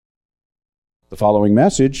The following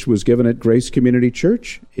message was given at Grace Community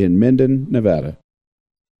Church in Minden, Nevada.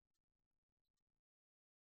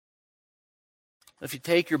 If you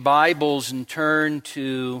take your Bibles and turn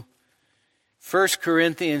to 1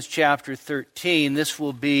 Corinthians chapter 13, this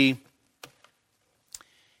will be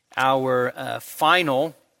our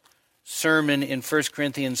final sermon in 1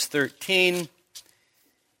 Corinthians 13.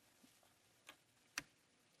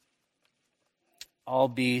 I'll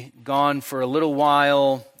be gone for a little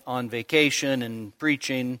while on vacation and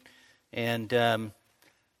preaching, and that's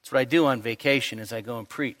what I do on vacation is I go and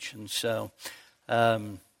preach. And so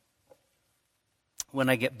when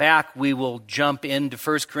I get back, we will jump into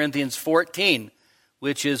 1 Corinthians 14,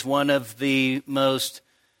 which is one of the most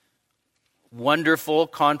wonderful,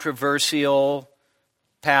 controversial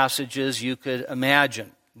passages you could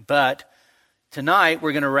imagine. But tonight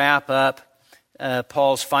we're going to wrap up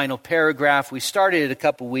Paul's final paragraph. We started it a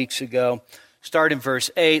couple weeks ago. Start in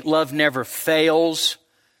verse 8. Love never fails,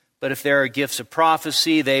 but if there are gifts of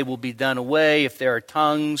prophecy, they will be done away. If there are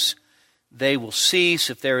tongues, they will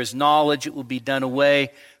cease. If there is knowledge, it will be done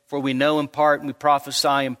away. For we know in part and we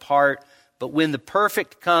prophesy in part. But when the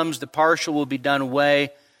perfect comes, the partial will be done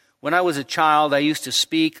away. When I was a child, I used to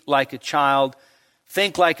speak like a child,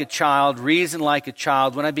 think like a child, reason like a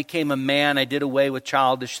child. When I became a man, I did away with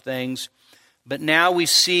childish things. But now we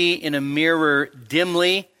see in a mirror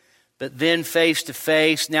dimly, but then face to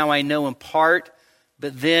face. Now I know in part,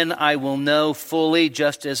 but then I will know fully,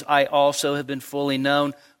 just as I also have been fully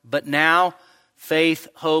known. But now, faith,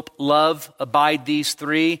 hope, love, abide these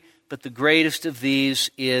three, but the greatest of these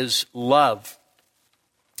is love.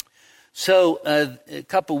 So a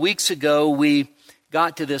couple weeks ago, we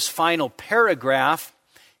got to this final paragraph,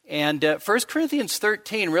 and 1 Corinthians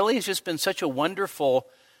 13 really has just been such a wonderful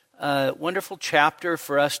chapter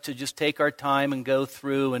for us to just take our time and go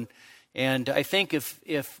through. And I think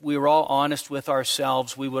if we were all honest with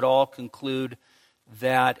ourselves, we would all conclude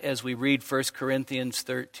that as we read 1 Corinthians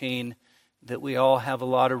 13, that we all have a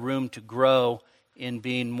lot of room to grow in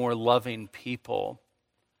being more loving people.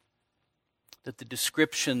 That the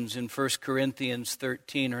descriptions in 1 Corinthians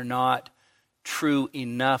 13 are not true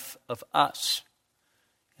enough of us,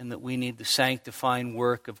 and that we need the sanctifying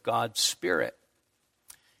work of God's Spirit.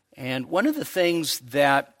 And one of the things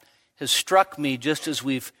that has struck me just as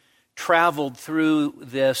we've traveled through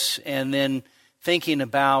this and then thinking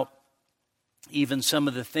about even some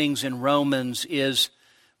of the things in Romans is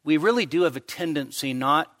we really do have a tendency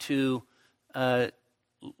not to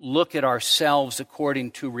look at ourselves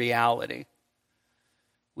according to reality.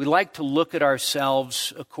 We like to look at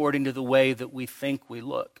ourselves according to the way that we think we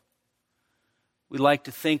look. We like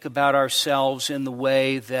to think about ourselves in the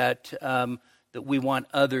way that we want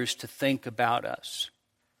others to think about us.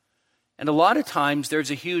 And a lot of times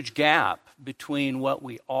there's a huge gap between what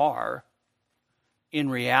we are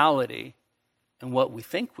in reality and what we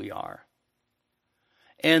think we are.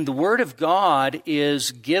 And the Word of God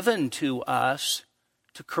is given to us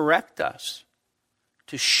to correct us,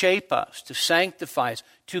 to shape us, to sanctify us,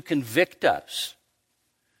 to convict us.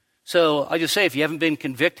 So I'll just say, if you haven't been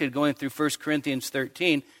convicted going through 1 Corinthians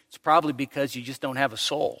 13, it's probably because you just don't have a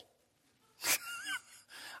soul.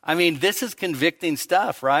 I mean, this is convicting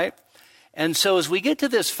stuff, right? And so as we get to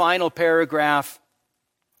this final paragraph,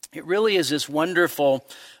 it really is this wonderful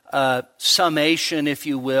summation, if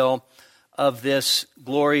you will, of this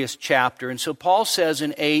glorious chapter. And so Paul says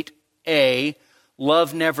in 8a,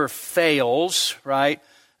 love never fails, right?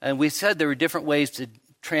 And we said there were different ways to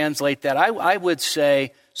translate that. I would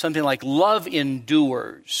say something like love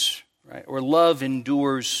endures, right? Or love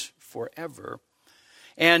endures forever.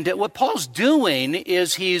 And what Paul's doing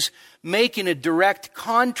is he's making a direct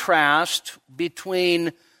contrast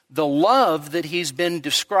between the love that he's been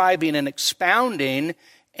describing and expounding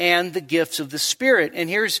and the gifts of the Spirit. And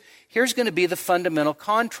here's going to be the fundamental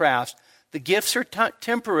contrast. The gifts are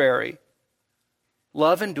temporary.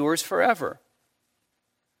 Love endures forever.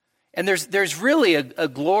 And there's really a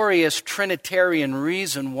glorious Trinitarian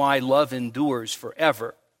reason why love endures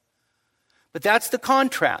forever. But that's the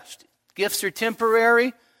contrast. Gifts are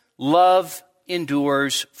temporary. Love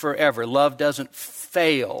endures forever. Love doesn't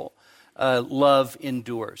fail. Love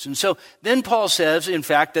endures. And so then Paul says, in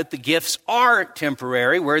fact, that the gifts are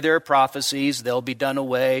temporary. Where there are prophecies, they'll be done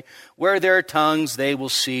away. Where there are tongues, they will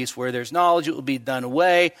cease. Where there's knowledge, it will be done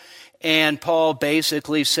away. And Paul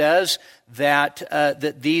basically says that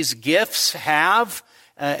that these gifts have,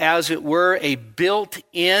 as it were, a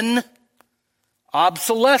built-in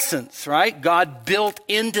obsolescence, right? God built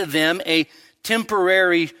into them a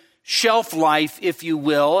temporary shelf life, if you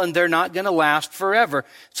will, and they're not going to last forever.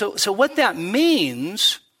 So what that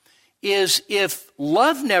means is if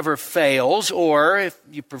love never fails, or if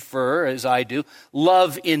you prefer, as I do,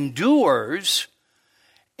 love endures,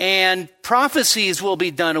 and prophecies will be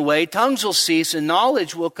done away, tongues will cease, and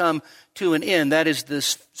knowledge will come to an end, that is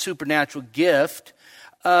this supernatural gift,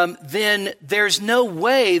 then there's no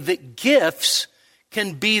way that gifts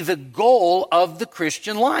can be the goal of the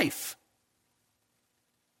Christian life.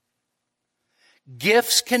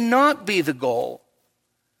 Gifts cannot be the goal.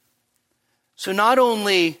 So not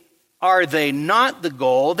only are they not the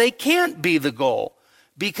goal, they can't be the goal.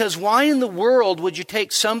 Because why in the world would you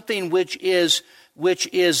take something which is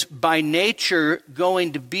by nature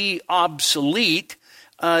going to be obsolete,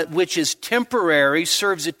 which is temporary,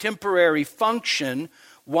 serves a temporary function?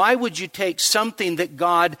 Why would you take something that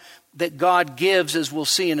God gives, as we'll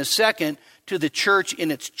see in a second, to the church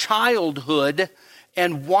in its childhood,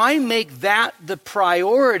 and why make that the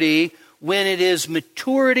priority when it is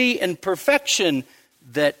maturity and perfection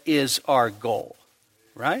that is our goal,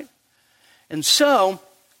 right? And so,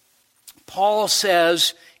 Paul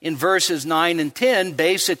says in verses 9 and 10,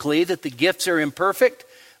 basically, that the gifts are imperfect,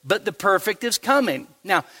 but the perfect is coming.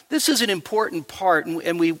 Now, this is an important part,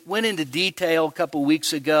 and we went into detail a couple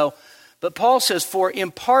weeks ago, but Paul says, for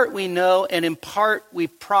in part we know, and in part we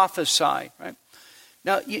prophesy, right?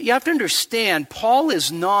 Now, you have to understand,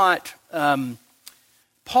 Paul's not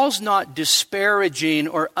disparaging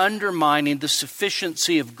or undermining the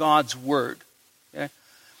sufficiency of God's word. Okay?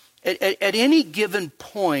 At any given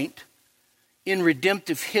point in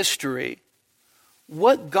redemptive history,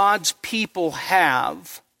 what God's people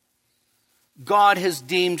have, God has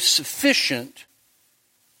deemed sufficient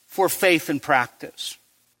for faith and practice.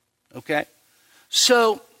 Okay?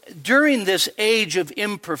 So, during this age of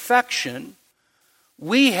imperfection,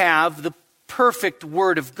 we have the perfect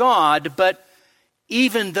Word of God, but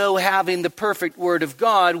even though having the perfect Word of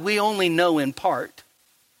God, we only know in part.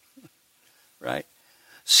 Right?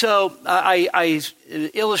 So I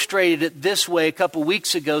illustrated it this way a couple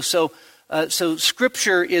weeks ago. So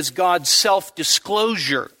Scripture is God's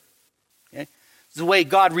self-disclosure. Okay? It's the way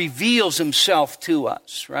God reveals Himself to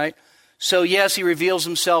us, right? So yes, He reveals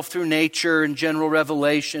Himself through nature and general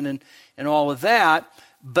revelation and all of that.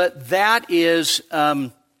 But that is,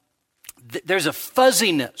 there's a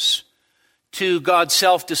fuzziness to God's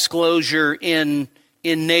self-disclosure in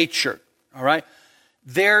nature, all right?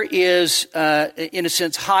 There is, in a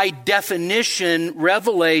sense, high definition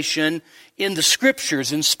revelation in the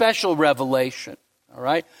Scriptures, in special revelation, all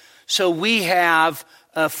right? So we have,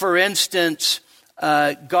 for instance,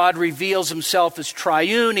 God reveals Himself as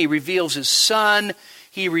triune. He reveals His Son.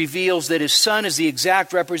 He reveals that His Son is the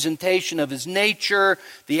exact representation of His nature,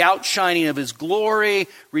 the outshining of His glory,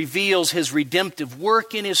 reveals His redemptive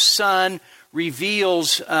work in His Son,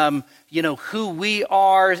 reveals, who we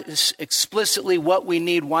are explicitly, what we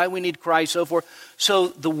need, why we need Christ, so forth. So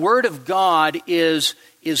the Word of God is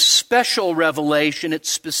special revelation. It's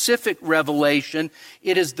specific revelation.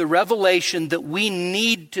 It is the revelation that we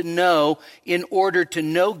need to know in order to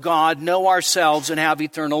know God, know ourselves, and have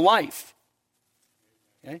eternal life.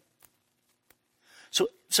 Okay?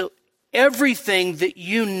 So everything that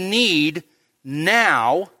you need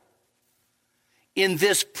now in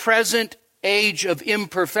this present age of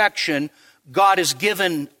imperfection, God has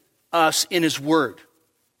given us in His Word.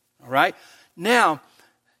 All right? Now,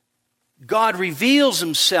 God reveals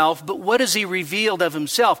Himself, but what has He revealed of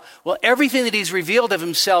Himself? Well, everything that He's revealed of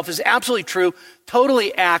Himself is absolutely true,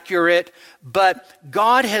 totally accurate, but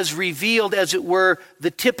God has revealed, as it were, the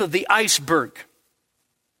tip of the iceberg.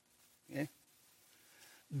 Okay?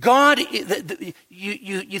 God,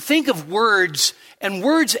 you think of words, and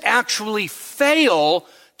words actually fail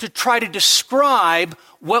to try to describe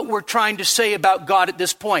what we're trying to say about God at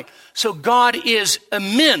this point. So God is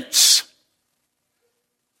immense.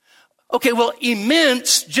 Okay, well,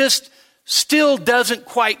 immense just still doesn't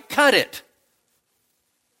quite cut it.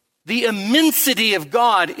 The immensity of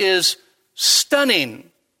God is stunning,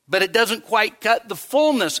 but it doesn't quite cut the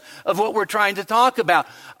fullness of what we're trying to talk about.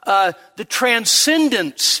 The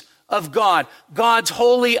transcendence of God, God's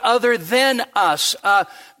wholly other than us,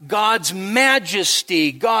 God's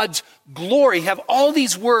majesty, God's glory, have all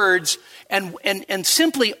these words, and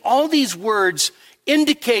simply all these words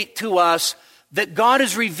indicate to us that God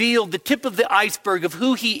has revealed the tip of the iceberg of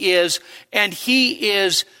who He is, and He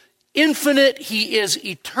is infinite, He is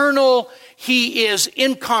eternal, He is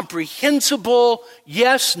incomprehensible,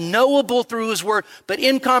 yes, knowable through His Word, but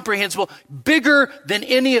incomprehensible, bigger than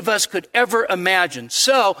any of us could ever imagine.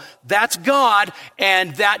 So, that's God,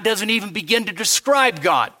 and that doesn't even begin to describe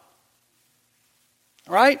God.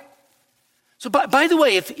 All right? So, by the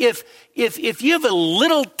way, if you have a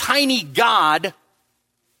little tiny God,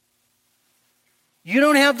 You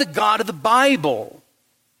don't have the God of the Bible.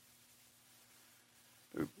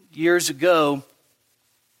 Years ago,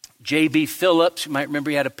 J.B. Phillips, you might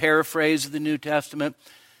remember he had a paraphrase of the New Testament.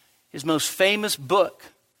 His most famous book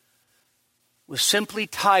was simply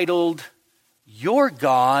titled, Your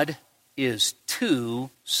God is Too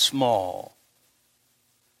Small.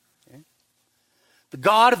 Okay? The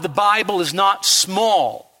God of the Bible is not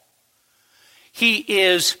small. He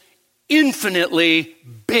is infinitely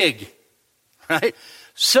big, right?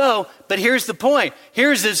 So, but here's the point.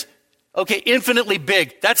 Here's this, okay, infinitely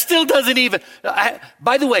big. That still doesn't even,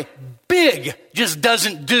 by the way, big just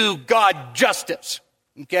doesn't do God justice,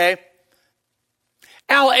 okay?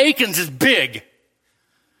 Al Aikens is big,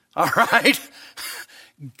 all right?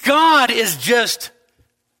 God is just,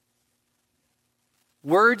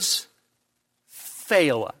 words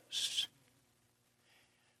fail us.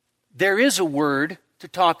 There is a word to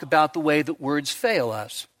talk about the way that words fail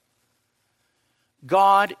us.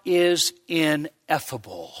 God is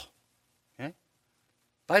ineffable. Okay?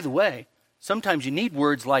 By the way, sometimes you need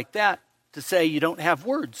words like that to say you don't have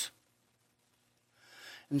words.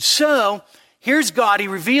 And so, here's God. He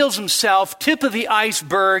reveals himself. Tip of the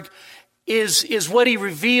iceberg is what he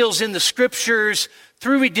reveals in the scriptures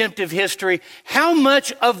through redemptive history. How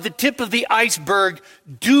much of the tip of the iceberg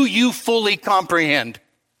do you fully comprehend?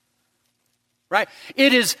 Right?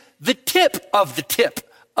 It is the tip of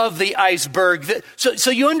the iceberg. So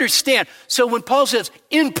you understand. So when Paul says,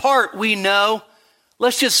 in part we know,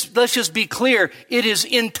 let's just be clear. It is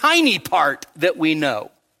in tiny part that we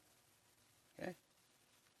know. Okay?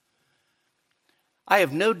 I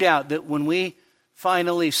have no doubt that when we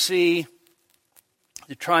finally see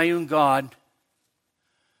the triune God,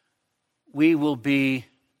 we will be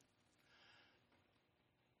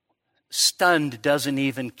stunned, doesn't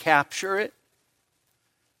even capture it,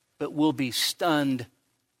 but we'll be stunned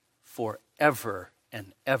forever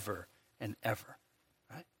and ever and ever.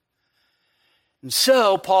 Right? And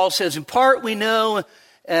so Paul says, in part we know,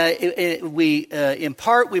 in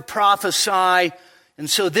part we prophesy, and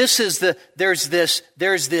so there's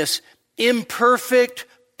this imperfect,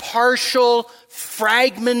 partial,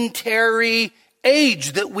 fragmentary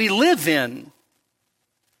age that we live in.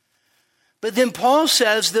 But then Paul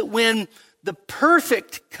says that when the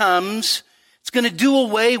perfect comes, it's going to do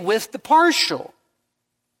away with the partial.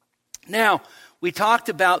 Now, we talked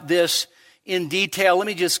about this in detail. Let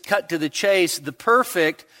me just cut to the chase. The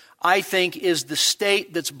perfect, I think, is the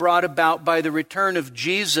state that's brought about by the return of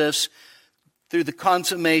Jesus through the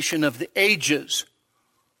consummation of the ages.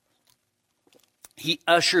 He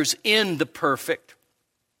ushers in the perfect.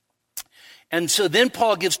 And so then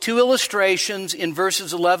Paul gives two illustrations in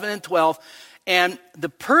verses 11 and 12. And the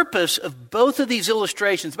purpose of both of these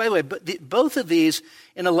illustrations, by the way, both of these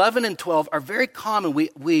in 11 and 12 are very common.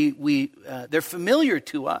 They're familiar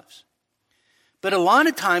to us. But a lot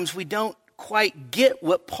of times we don't quite get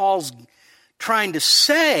what Paul's trying to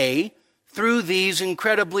say through these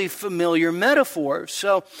incredibly familiar metaphors.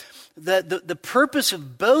 So the purpose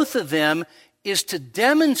of both of them is to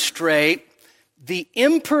demonstrate the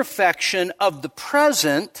imperfection of the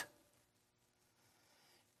present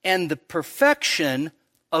and the perfection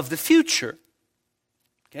of the future.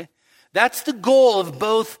 Okay? That's the goal of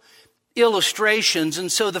both illustrations.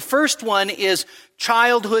 And so the first one is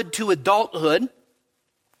childhood to adulthood.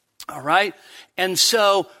 All right? And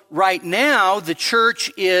so right now the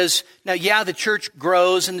church the church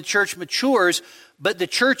grows and the church matures, but the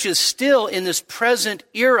church is still in this present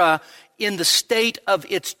era in the state of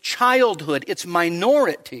its childhood, its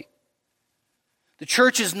minority. The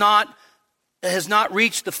church has not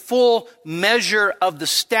reached the full measure of the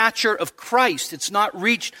stature of Christ. It's not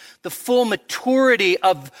reached the full maturity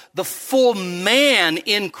of the full man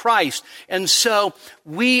in Christ. And so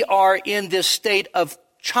we are in this state of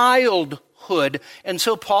childhood. And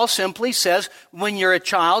so Paul simply says, when you're a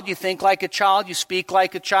child, you think like a child, you speak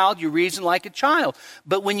like a child, you reason like a child.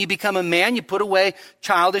 But when you become a man, you put away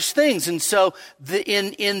childish things. And so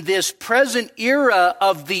in this present era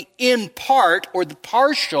of the in part or the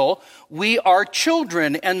partial, we are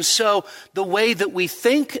children. And so the way that we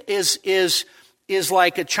think is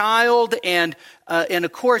like a child. And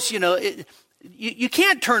of course, you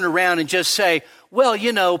can't turn around and just say, well,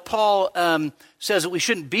 Paul says that we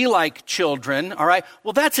shouldn't be like children, all right?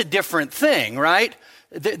 Well, that's a different thing, right?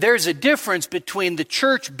 There's a difference between the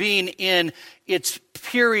church being in its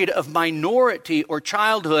period of minority or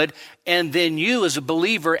childhood and then you as a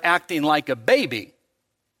believer acting like a baby,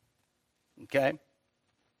 okay?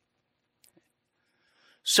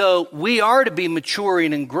 So we are to be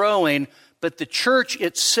maturing and growing, but the church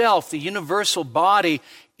itself, the universal body,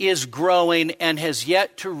 is growing and has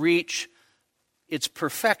yet to reach its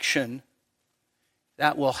perfection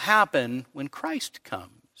that will happen when Christ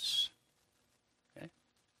comes. Okay?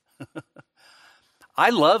 I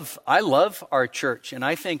love our church, and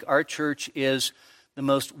I think our church is the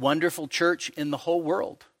most wonderful church in the whole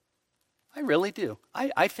world. I really do.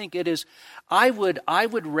 I think it is. I would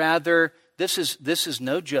rather, this is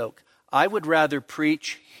no joke, I would rather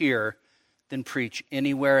preach here than preach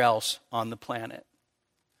anywhere else on the planet.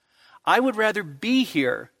 I would rather be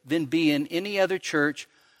here than be in any other church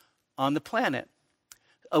on the planet.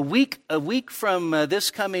 A week from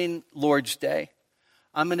this coming Lord's Day,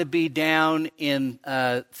 I'm going to be down in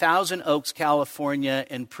Thousand Oaks, California,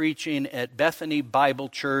 and preaching at Bethany Bible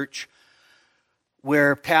Church,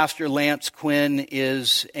 where Pastor Lance Quinn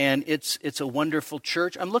is, and it's a wonderful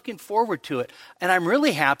church. I'm looking forward to it. And I'm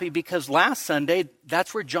really happy because last Sunday,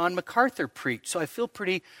 that's where John MacArthur preached. So I feel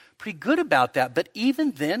pretty good about that. But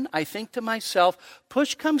even then, I think to myself,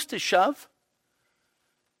 push comes to shove,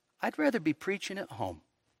 I'd rather be preaching at home.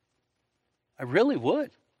 I really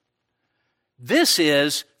would. This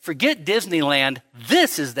is, forget Disneyland,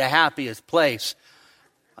 this is the happiest place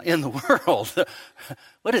in the world.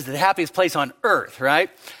 What is the happiest place on earth,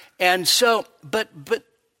 right? And so, but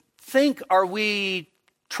think, are we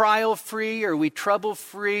trial-free? Are we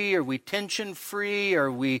trouble-free? Are we tension-free?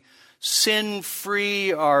 Are we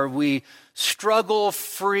sin-free? Are we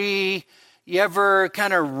struggle-free? You ever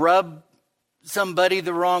kind of rub somebody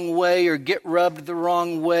the wrong way or get rubbed the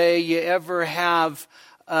wrong way? You ever have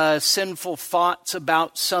sinful thoughts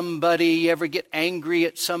about somebody? You ever get angry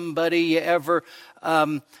at somebody? You ever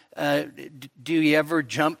do you ever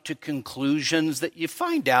jump to conclusions that you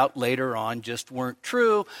find out later on just weren't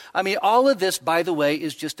true? I mean, all of this, by the way,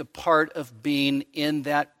 is just a part of being in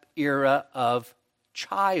that era of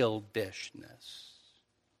childishness.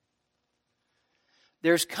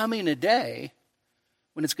 There's coming a day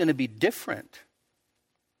when it's going to be different.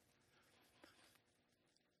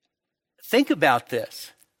 Think about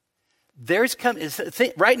this.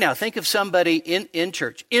 Right now, think of somebody in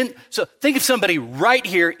church. So think of somebody right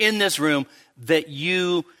here in this room that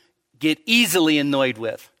you get easily annoyed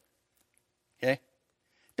with. Okay?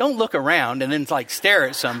 Don't look around and then stare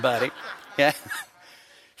at somebody. Okay?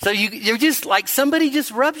 So you're just like somebody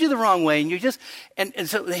just rubs you the wrong way, and you're just and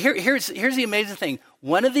so here's the amazing thing.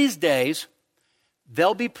 One of these days,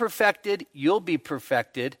 they'll be perfected, you'll be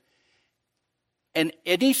perfected. And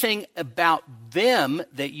anything about them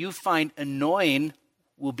that you find annoying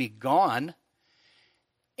will be gone,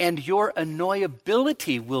 and your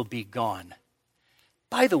annoyability will be gone.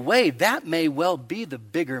 By the way, that may well be the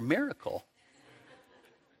bigger miracle.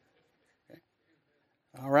 Okay.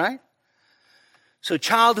 All right? So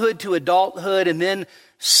childhood to adulthood, and then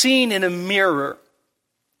seen in a mirror.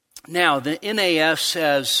 Now, the NAS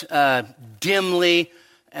says dimly,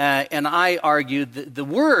 and I argue that the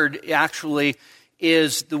word actually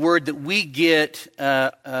is the word that we get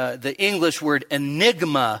the English word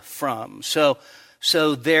enigma from. So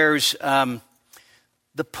there's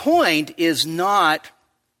the point is not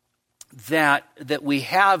that we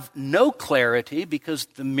have no clarity, because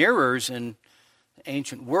the mirrors in the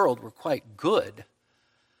ancient world were quite good.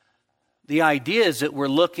 The idea is that we're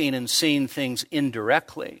looking and seeing things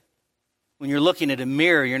indirectly. When you're looking at a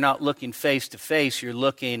mirror, you're not looking face to face, you're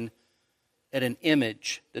looking at an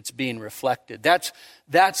image that's being reflected. That's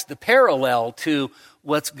the parallel to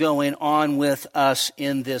what's going on with us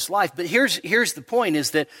in this life. But here's the point,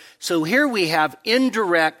 is that, so here we have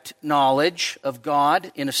indirect knowledge of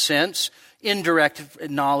God, in a sense, indirect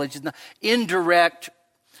knowledge, indirect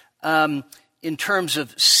in terms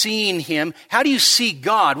of seeing Him. How do you see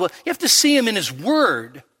God? Well, you have to see Him in His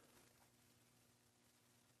Word.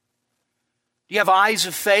 Do you have eyes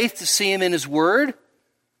of faith to see Him in His Word?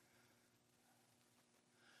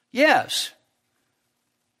 Yes.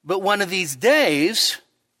 But one of these days,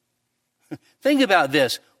 think about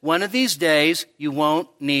this, one of these days you won't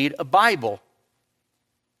need a Bible.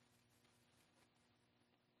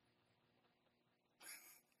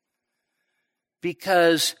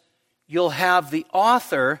 Because you'll have the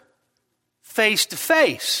author face to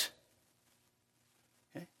face.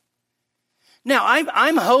 Okay? Now,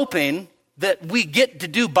 I'm hoping that we get to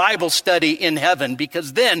do Bible study in heaven,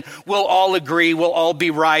 because then we'll all agree, we'll all be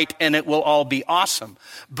right, and it will all be awesome.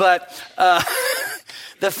 But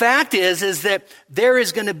the fact is that there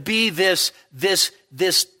is going to be this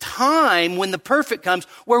time when the perfect comes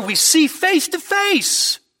where we see face to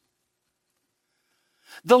face.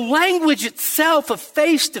 The language itself of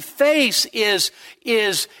face to face is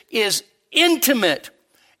intimate.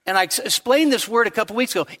 And I explained this word a couple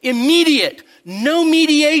weeks ago. Immediate. No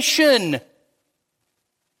mediation.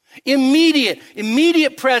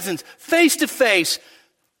 Immediate presence, face to face,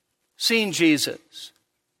 seeing Jesus.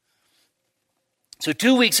 So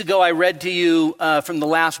 2 weeks ago, I read to you from the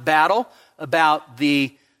last battle about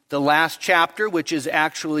the last chapter, which is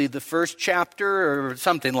actually the first chapter or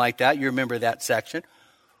something like that. You remember that section.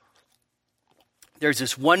 There's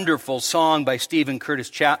this wonderful song by Stephen Curtis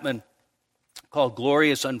Chapman called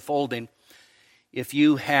Glorious Unfolding. If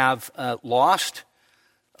you have lost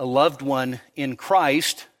a loved one in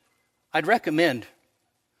Christ, I'd recommend,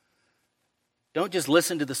 don't just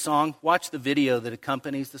listen to the song, watch the video that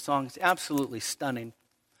accompanies the song. It's absolutely stunning.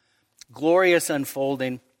 Glorious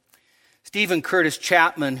Unfolding. Stephen Curtis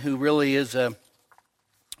Chapman, who really is a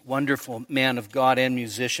wonderful man of God and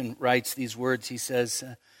musician, writes these words. He says,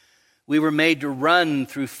 we were made to run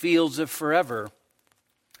through fields of forever,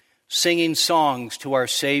 singing songs to our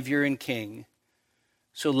Savior and King.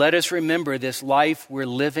 So let us remember this life we're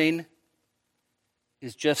living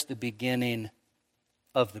is just the beginning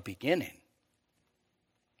of the beginning.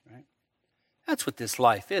 Right? That's what this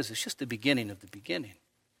life is. It's just the beginning of the beginning.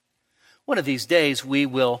 One of these days we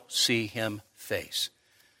will see him face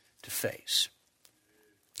to face.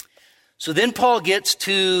 So then Paul gets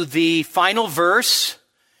to the final verse.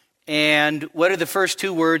 And what are the first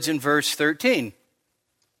two words in verse 13?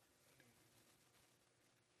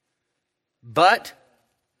 But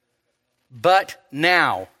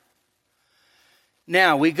now.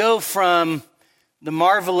 Now, we go from the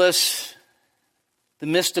marvelous, the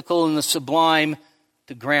mystical, and the sublime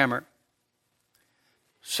to grammar.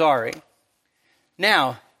 Sorry.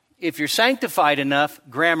 Now, if you're sanctified enough,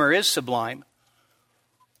 grammar is sublime.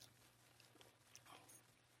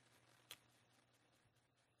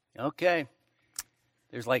 Okay.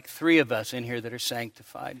 There's like 3 of us in here that are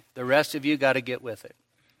sanctified. The rest of you got to get with it.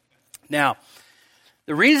 Now,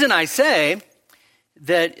 the reason I say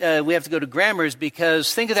that we have to go to grammar is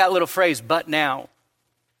because think of that little phrase, but now.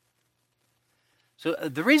 So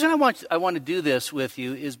the reason I want to do this with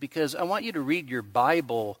you is because I want you to read your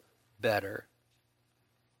Bible better.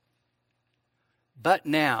 But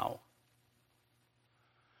now.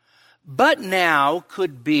 But now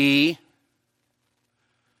could be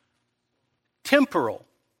temporal.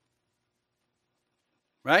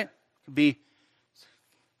 Right? It could be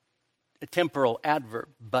a temporal adverb,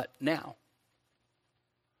 but now.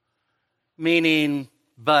 Meaning,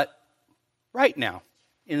 but right now,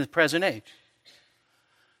 in the present age.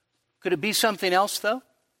 Could it be something else, though?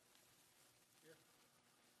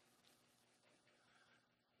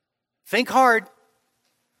 Think hard.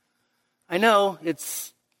 I know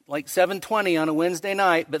it's like 7:20 on a Wednesday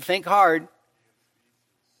night, but think hard.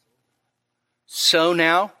 So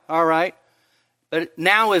now, all right. But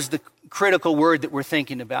now is the critical word that we're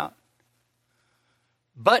thinking about.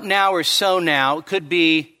 But now or so now could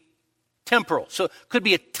be temporal. So it could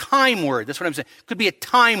be a time word. That's what I'm saying. It could be a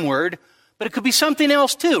time word, but it could be something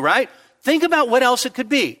else too, right? Think about what else it could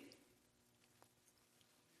be.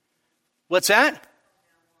 What's that?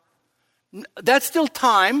 That's still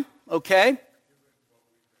time, okay?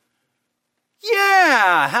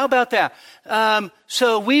 Yeah, how about that?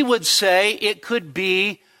 So we would say it could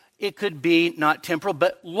be not temporal,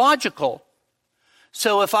 but logical.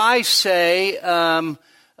 So if I say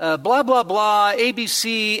blah, blah, blah,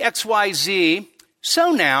 ABC, XYZ,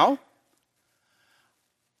 so now,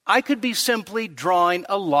 I could be simply drawing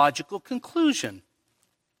a logical conclusion.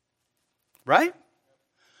 Right?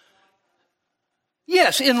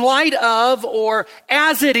 Yes, in light of or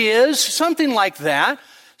as it is, something like that.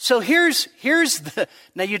 So here's the,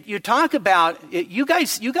 now you talk about, you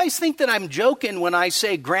guys think that I'm joking when I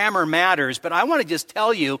say grammar matters, but I want to just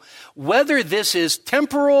tell you whether this is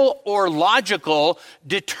temporal or logical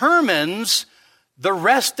determines the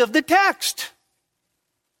rest of the text.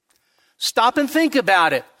 Stop and think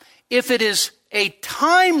about it. If it is a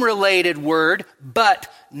time-related word,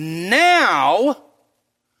 but now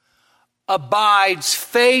abides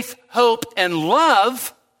faith, hope, and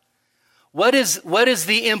love, what is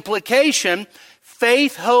the implication?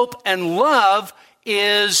 Faith, hope, and love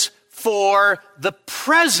is for the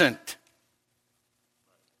present.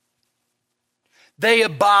 They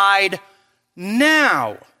abide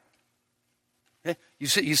now. Okay? You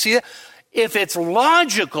see it? If it's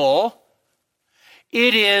logical,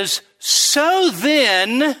 it is so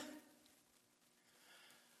then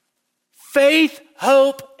faith,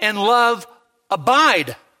 hope, and love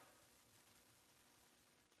abide.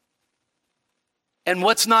 And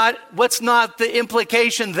what's not the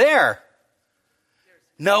implication there?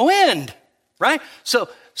 No end, right? So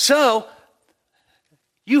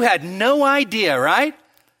you had no idea, right?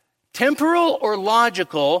 Temporal or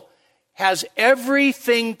logical has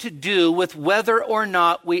everything to do with whether or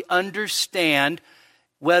not we understand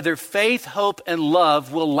whether faith, hope, and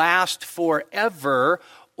love will last forever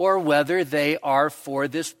or whether they are for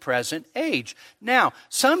this present age. Now,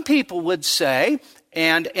 some people would say,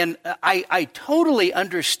 and I totally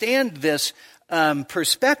understand this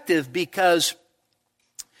perspective because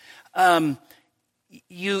we'll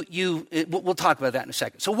talk about that in a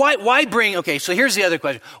second. So why bring, okay, so here's the other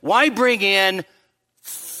question. Why bring in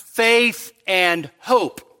faith and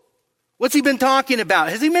hope? What's he been talking about?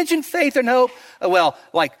 Has he mentioned faith and hope? Well,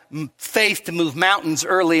 like faith to move mountains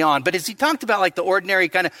early on. But has he talked about like the ordinary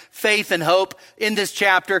kind of faith and hope in this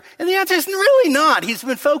chapter? And the answer is really not. He's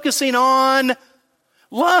been focusing on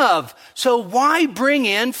love. So why bring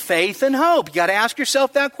in faith and hope? You got to ask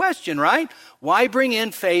yourself that question, right? Why bring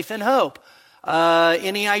in faith and hope?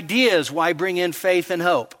 Any ideas why bring in faith and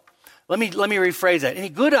hope? Let me rephrase that. Any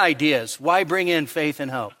good ideas? Why bring in faith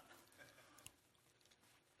and hope?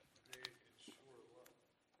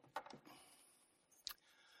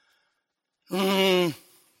 I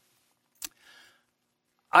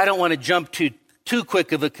don't want to jump to too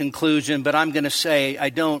quick of a conclusion, but I'm going to say I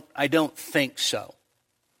don't think so.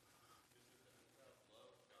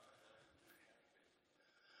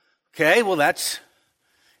 Okay, well is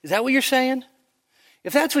that what you're saying?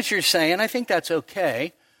 If that's what you're saying, I think that's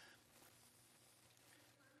okay.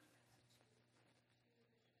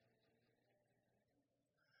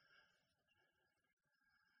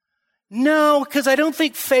 No, because I don't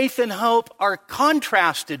think faith and hope are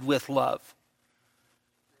contrasted with love.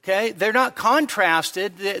 Okay, they're not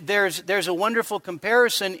contrasted. There's a wonderful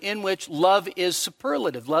comparison in which love is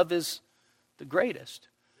superlative. Love is the greatest.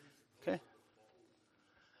 Okay.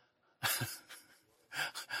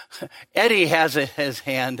 Eddie has his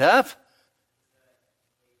hand up.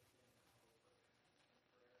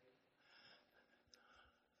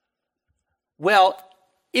 Well,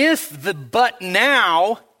 if the but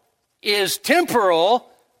now is temporal,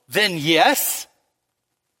 then yes,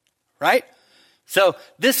 right? So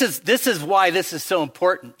this is why this is so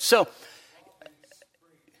important. So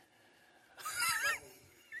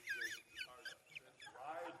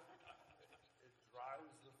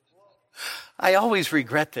I always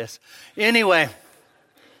regret this. Anyway,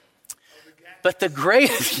 but the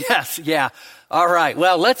greatest, yes, yeah. All right.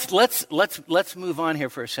 Well, let's move on here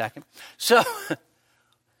for a second. So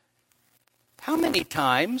how many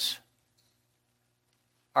times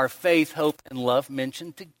are faith, hope, and love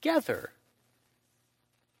mentioned together?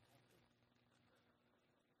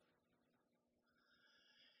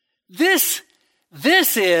 This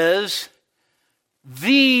is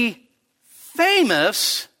the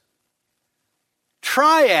famous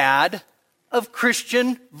triad of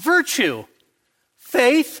Christian virtue: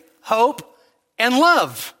 faith, hope, and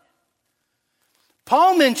love.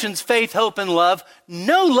 Paul mentions faith, hope, and love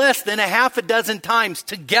no less than a half a dozen times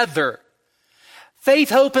together.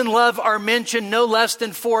 Faith, hope, and love are mentioned no less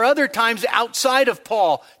than 4 other times outside of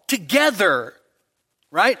Paul together.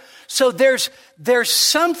 Right? So there's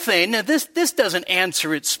something, now this doesn't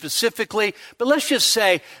answer it specifically, but let's just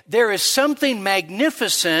say there is something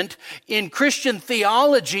magnificent in Christian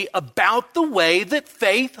theology about the way that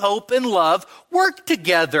faith, hope, and love work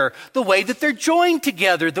together, the way that they're joined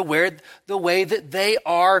together, the way that they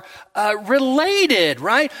are related,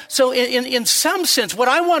 right? So in some sense, what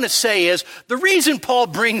I want to say is the reason Paul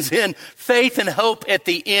brings in faith and hope at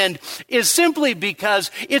the end is simply because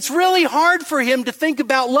it's really hard for him to think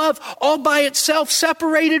about love all by itself,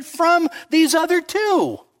 separated from these other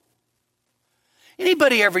two.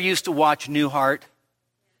 Anybody ever used to watch Newhart?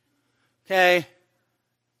 Okay.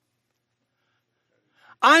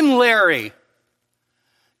 I'm Larry.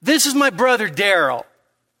 This is my brother Daryl.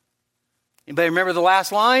 Anybody remember the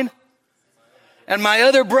last line? And my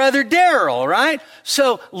other brother Daryl, right?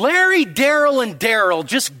 So Larry, Daryl, and Daryl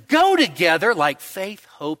just go together like faith,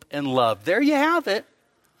 hope, and love. There you have it.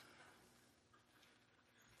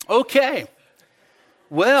 Okay.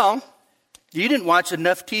 Well, you didn't watch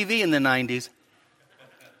enough TV in the 90s.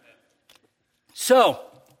 So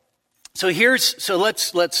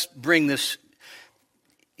let's bring this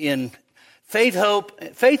in. Faith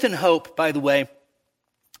and hope, by the way,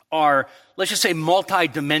 are, let's just say,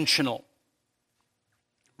 multidimensional.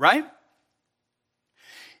 Right?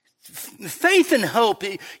 Faith and hope,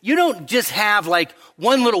 you don't just have like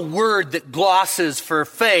one little word that glosses for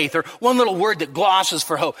faith or one little word that glosses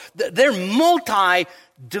for hope. They're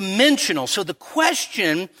multi-dimensional. So the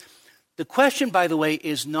question, by the way,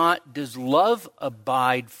 is not, does love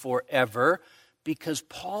abide forever? Because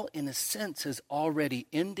Paul, in a sense, has already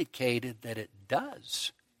indicated that it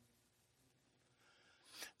does.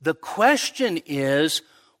 The question is,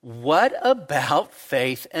 what about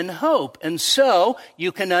faith and hope? And so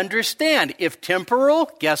you can understand, if temporal,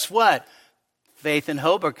 guess what? Faith and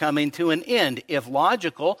hope are coming to an end. If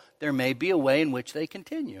logical, there may be a way in which they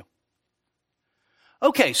continue.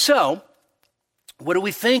 Okay, so what do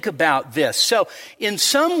we think about this? So in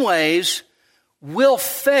some ways, will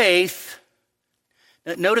faith,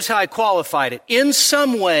 notice how I qualified it. In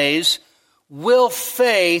some ways, will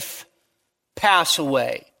faith pass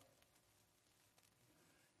away?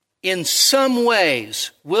 In some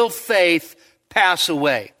ways, will faith pass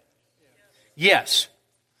away? Yes.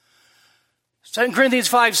 2 Corinthians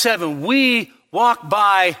 5:7, we walk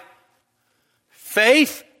by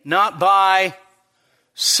faith, not by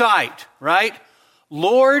sight, right?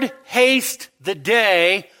 Lord, haste the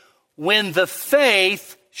day when the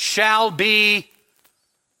faith shall be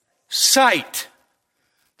sight.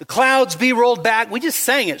 The clouds be rolled back. We just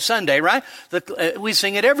sang it Sunday, right? We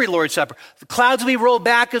sing it every Lord's Supper. The clouds be rolled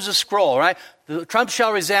back as a scroll, right? The trump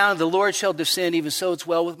shall resound, the Lord shall descend, even so it's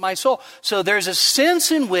well with my soul. So there's a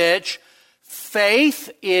sense in which faith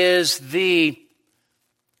is the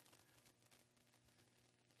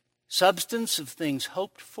substance of things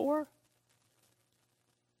hoped for,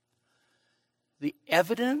 the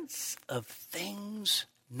evidence of things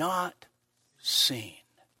not seen.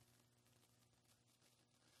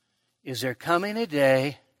 Is there coming a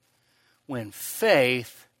day when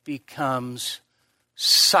faith becomes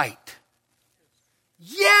sight?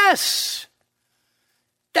 Yes!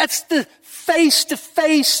 That's the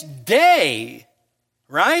face-to-face day,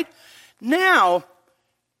 right? Now,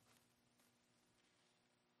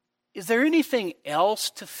 is there anything else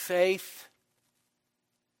to faith?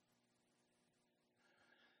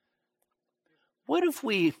 What if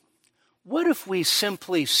we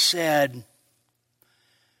simply said,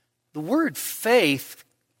 the word faith,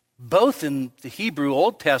 both in the Hebrew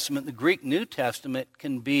Old Testament and the Greek New Testament,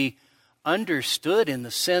 can be understood in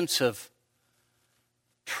the sense of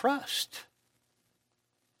trust,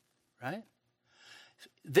 right?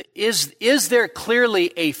 Is there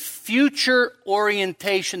clearly a future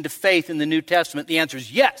orientation to faith in the New Testament? The answer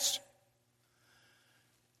is yes.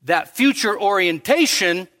 That future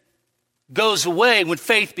orientation goes away when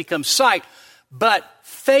faith becomes sight, but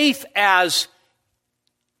faith as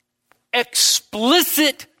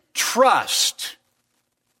explicit trust,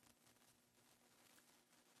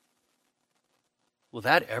 will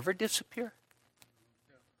that ever disappear?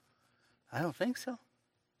 I don't think so.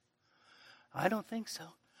 I don't think so.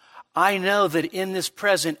 I know that in this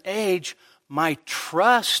present age, my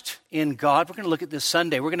trust in God, we're going to look at this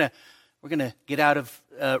Sunday. We're going to get out of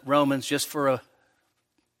Romans just for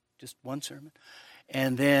just one sermon.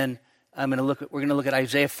 And then we're going to look at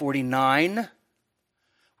Isaiah 49.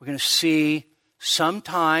 We're going to see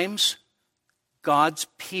sometimes God's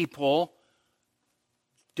people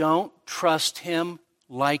don't trust him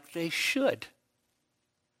like they should.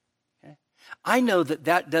 Okay? I know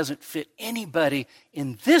that doesn't fit anybody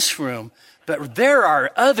in this room, but there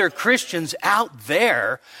are other Christians out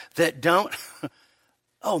there that don't.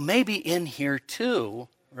 Oh, maybe in here too,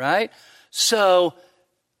 right? So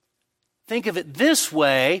think of it this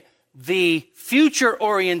way. The future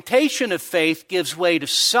orientation of faith gives way to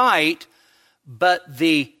sight, but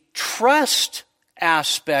the trust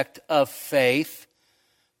aspect of faith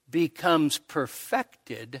becomes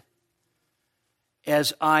perfected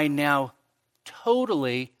as I now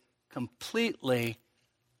totally, completely,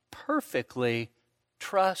 perfectly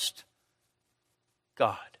trust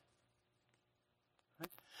God.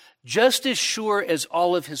 Just as sure as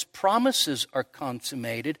all of his promises are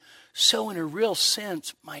consummated, so in a real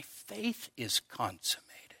sense, my faith is consummated.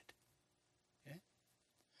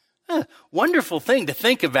 Okay? Wonderful thing to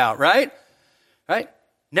think about, right? Right?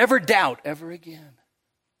 Never doubt ever again.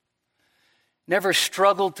 Never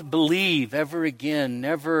struggle to believe ever again.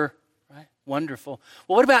 Never, right? Wonderful.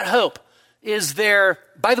 Well, what about hope?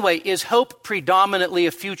 By the way, is hope predominantly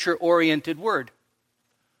a future-oriented word?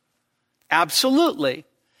 Absolutely.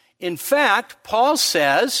 In fact, Paul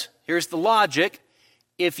says, here's the logic,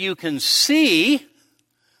 if you can see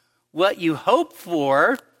what you hope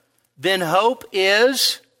for, then hope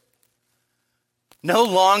is no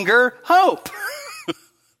longer hope.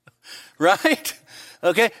 Right?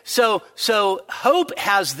 Okay, so hope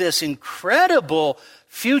has this incredible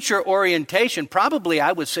future orientation, probably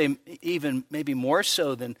I would say even maybe more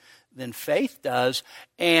so than faith does.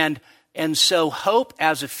 And so hope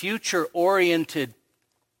as a future-oriented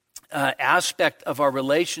aspect of our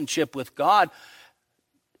relationship with God,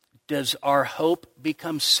 does our hope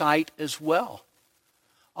become sight as well?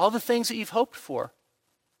 All the things that you've hoped for.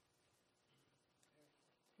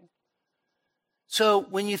 So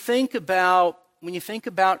when you think about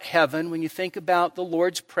heaven, when you think about the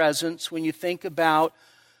Lord's presence, when you think about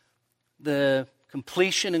the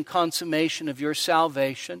completion and consummation of your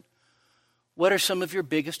salvation, what are some of your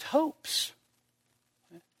biggest hopes?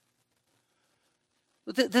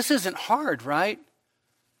 This isn't hard, right?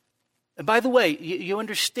 And by the way, you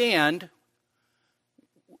understand,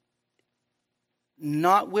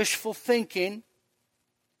 not wishful thinking,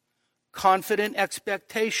 confident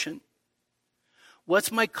expectation.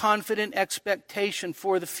 What's my confident expectation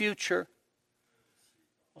for the future?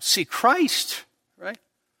 I'll see Christ, right?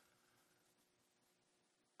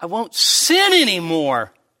 I won't sin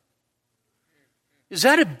anymore. Is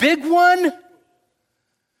that a big one?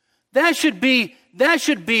 That should be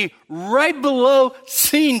right below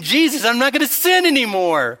seeing Jesus. I'm not going to sin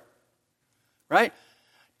anymore. Right?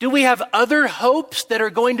 Do we have other hopes that are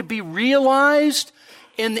going to be realized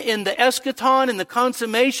in the eschaton, in the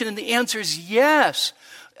consummation? And the answer is yes.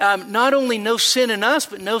 Not only no sin in us,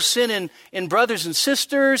 but no sin in brothers and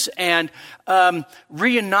sisters, and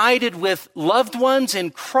reunited with loved ones in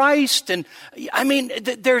Christ. And I mean,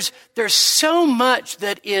 there's so much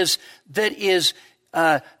that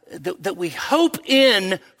we hope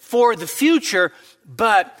in for the future.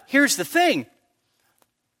 But here's the thing: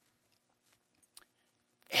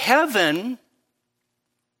 heaven,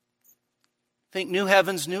 think new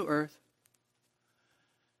heavens, new earth,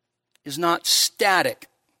 is not static.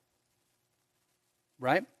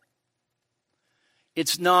 Right?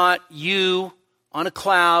 It's not you on a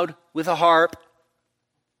cloud with a harp,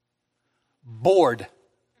 bored.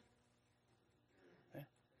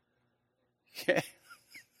 Okay.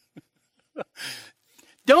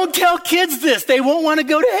 Don't tell kids this. They won't want to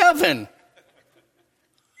go to heaven.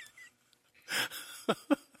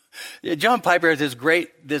 Yeah, John Piper has this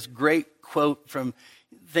great quote from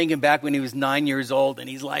thinking back when he was 9 years old, and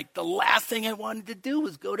he's like, the last thing I wanted to do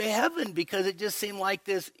was go to heaven because it just seemed like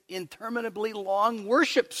this interminably long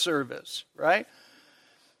worship service, right?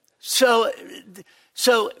 So you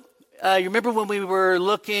remember when we were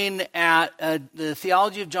looking at the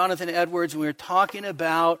theology of Jonathan Edwards, and we were talking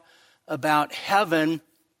about heaven,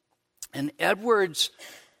 and Edwards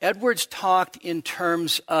talked in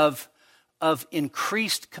terms of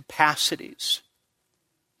increased capacities.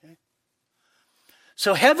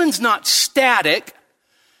 So heaven's not static.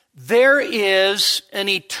 There is an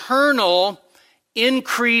eternal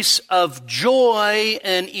increase of joy,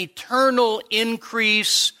 an eternal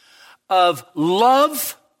increase of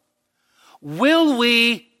love. Will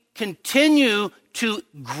we continue to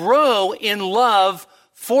grow in love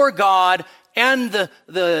for God and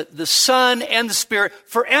the Son and the Spirit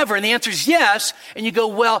forever? And the answer is yes. And you go,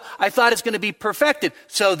 well, I thought it's going to be perfected.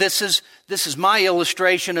 So this is my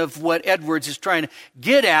illustration of what Edwards is trying to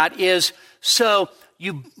get at is, so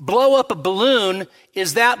you blow up a balloon,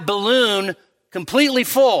 is that balloon completely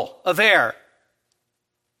full of air?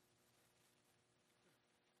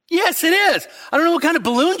 Yes, it is. I don't know what kind of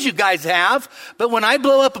balloons you guys have, but when I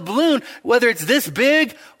blow up a balloon, whether it's this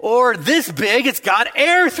big or this big, it's got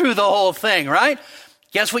air through the whole thing, right?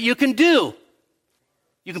 Guess what you can do?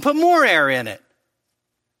 You can put more air in it.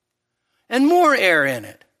 And more air in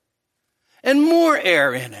it. And more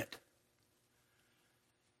air in it.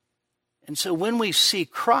 And so when we see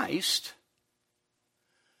Christ,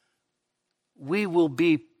 we will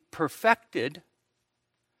be perfected.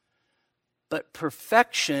 But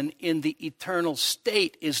perfection in the eternal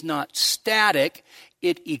state is not static.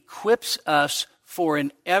 It equips us for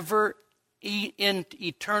an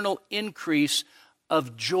eternal increase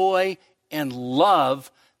of joy and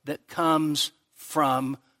love that comes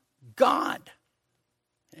from God.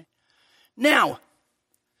 Okay? Now,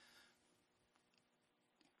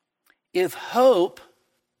 if hope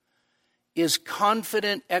is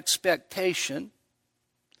confident expectation,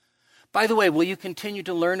 by the way, will you continue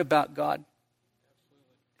to learn about God?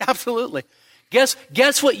 Absolutely. Guess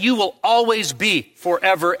what you will always be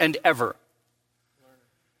forever and ever?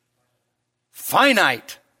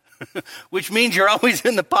 Finite. Which means you're always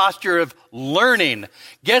in the posture of learning.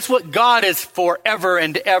 Guess what God is forever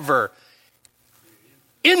and ever?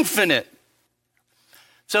 Infinite.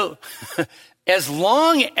 So, as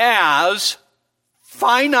long as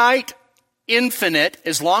finite, infinite,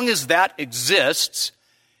 as long as that exists,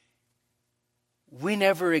 we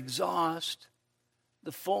never exhaust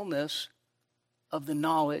the fullness of the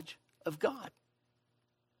knowledge of God.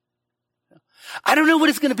 I don't know what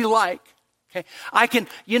it's going to be like. Okay,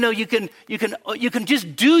 you can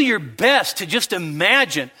just do your best to just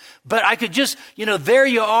imagine, but I could just, there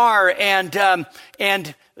you are,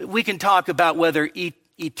 and we can talk about whether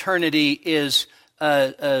eternity is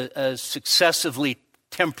successively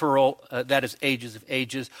temporal, that is ages of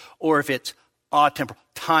ages, or if it's atemporal,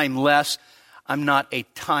 timeless. I'm not a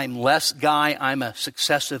timeless guy. I'm a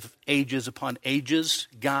successive ages upon ages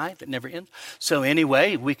guy that never ends. So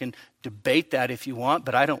anyway, we can debate that if you want,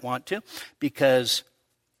 but I don't want to because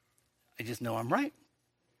I just know I'm right.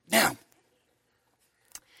 Now,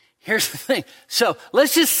 here's the thing. So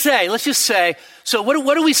let's just say, so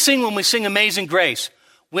what do we sing when we sing Amazing Grace?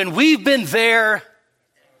 When we've been there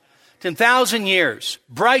 10,000 years,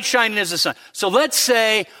 bright shining as the sun. So let's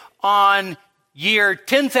say on year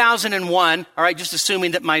 10,001, all right, just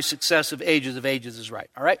assuming that my successive ages of ages is right,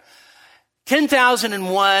 all right?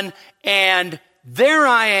 10,001, and there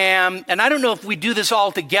I am, and I don't know if we do this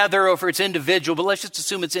all together or if it's individual, but let's just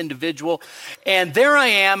assume it's individual. And there I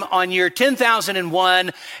am on year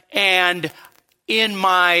 10,001, and in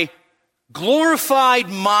my glorified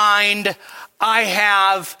mind, I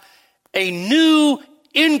have a new,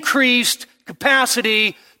 increased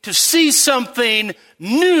capacity to see something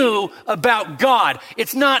new about God.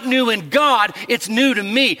 It's not new in God, it's new to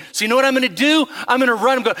me. So you know what I'm going to do? I'm going to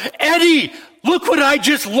run and go, Eddie, look what I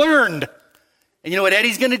just learned. And you know what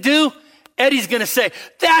Eddie's going to do? Eddie's going to say,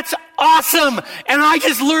 that's awesome, and I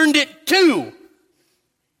just learned it too.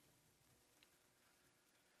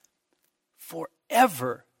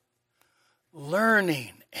 Forever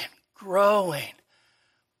learning and growing.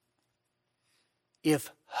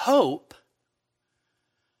 If hope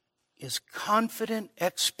is confident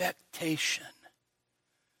expectation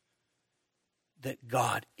that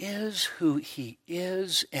God is who he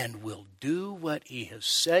is and will do what he has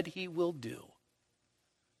said he will do,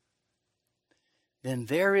 then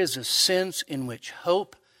there is a sense in which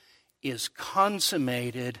hope is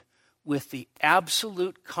consummated with the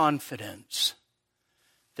absolute confidence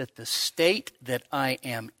that the state that I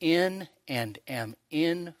am in and am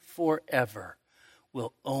in forever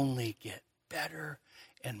will only get better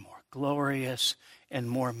and more glorious and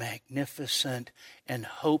more magnificent, and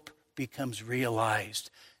hope becomes realized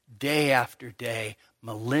day after day,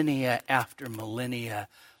 millennia after millennia,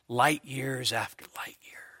 light years after light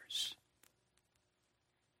years.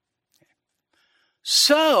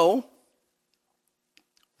 So,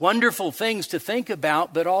 wonderful things to think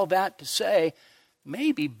about, but all that to say,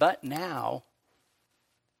 maybe but now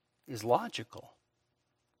is logical,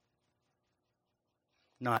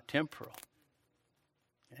 not temporal.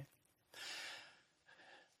 Okay?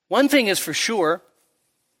 One thing is for sure,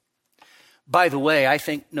 by the way, I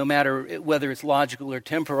think no matter whether it's logical or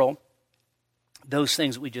temporal, those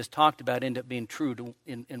things that we just talked about end up being true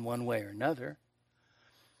in one way or another.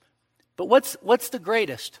 But what's the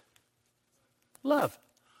greatest? Love.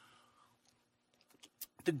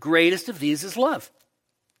 The greatest of these is love.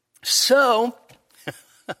 So,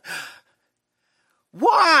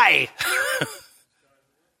 why?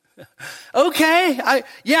 Okay,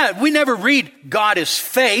 we never read God is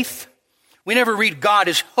faith. We never read God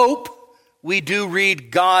is hope. We do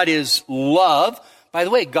read God is love. By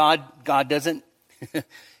the way, God doesn't...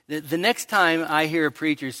 The next time I hear a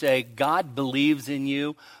preacher say, God believes in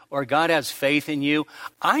you, or God has faith in you,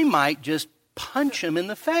 I might just punch him in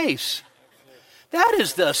the face. That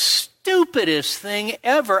is the stupidest thing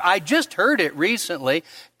ever. I just heard it recently.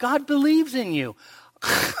 God believes in you.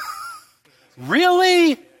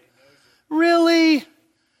 Really? Really?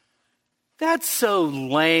 That's so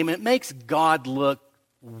lame. It makes God look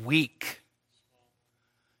weak.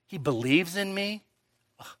 He believes in me?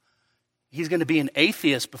 He's going to be an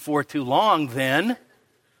atheist before too long then.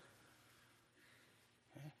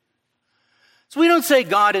 So we don't say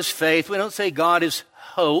God is faith. We don't say God is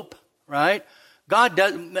hope, right? God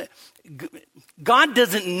doesn't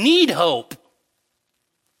need hope.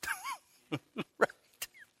 Right?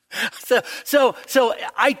 So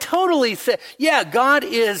I totally say, God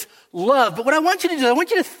is love. But what I want you to do, I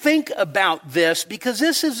want you to think about this, because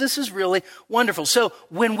this is really wonderful. So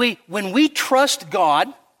when we trust God,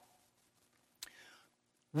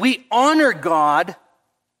 we honor God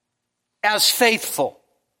as faithful,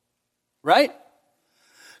 right?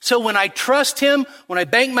 So when I trust him, when I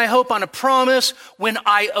bank my hope on a promise, when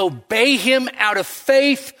I obey him out of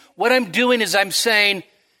faith, what I'm doing is I'm saying,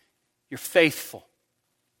 you're faithful.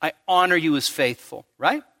 I honor you as faithful,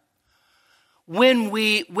 right? When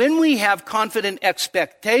we have confident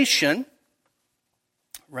expectation,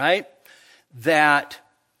 right, that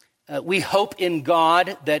we hope in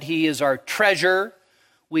God, that he is our treasure,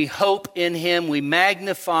 we hope in him, we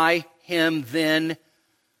magnify him then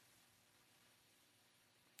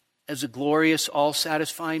as a glorious,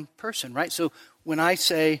 all-satisfying person, right? So when I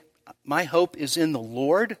say my hope is in the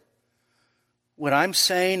Lord, what I'm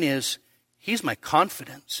saying is he's my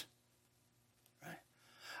confidence.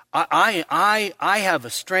 Right? I have a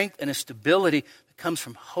strength and a stability that comes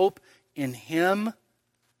from hope in Him,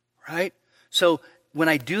 right? So when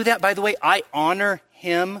I do that, by the way, I honor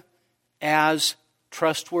Him as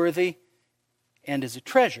trustworthy and as a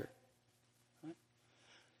treasure.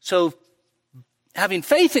 So having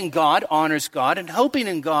faith in God honors God, and hoping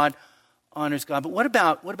in God honors God. But what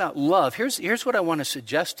about love? Here's what I want to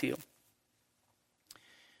suggest to you.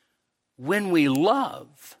 When we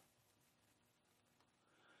love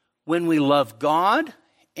God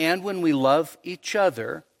and when we love each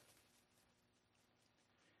other,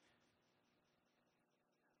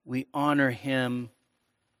 we honor Him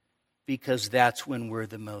because that's when we're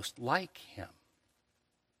the most like Him.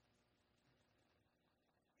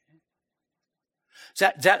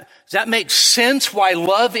 Does that make sense why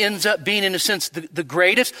love ends up being, in a sense, the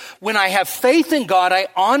greatest? When I have faith in God, I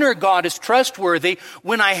honor God as trustworthy.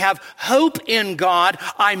 When I have hope in God,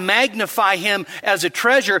 I magnify Him as a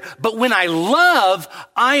treasure. But when I love,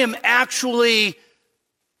 I am actually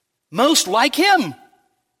most like Him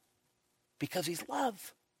because He's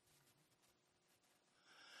love.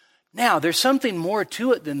 Now, there's something more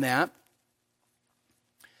to it than that.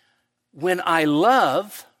 When I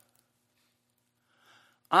love,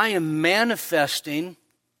 I am manifesting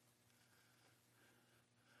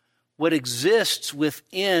what exists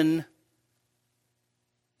within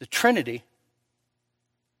the Trinity.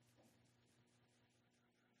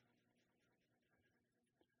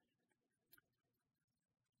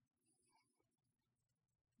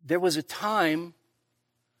 There was a time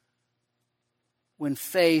when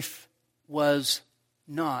faith was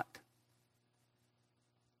not.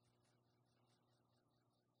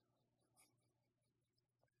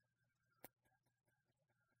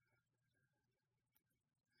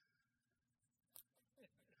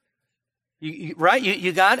 Right?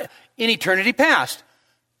 You got it? In eternity past.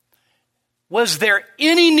 Was there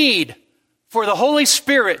any need for the Holy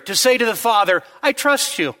Spirit to say to the Father, I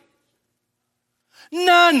trust you?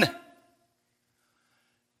 None.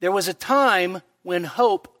 There was a time when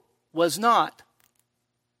hope was not.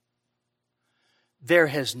 There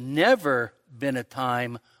has never been a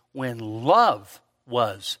time when love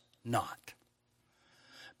was not.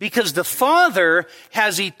 Because the Father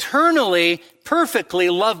has eternally, perfectly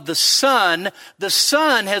loved the Son. The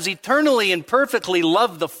Son has eternally and perfectly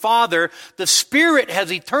loved the Father. The Spirit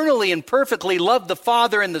has eternally and perfectly loved the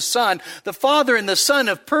Father and the Son. The Father and the Son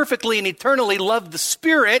have perfectly and eternally loved the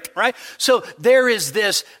Spirit, right? So there is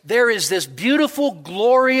this beautiful,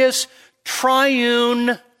 glorious,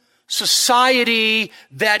 triune society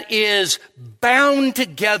that is bound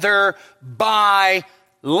together by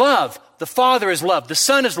love. The Father is love. The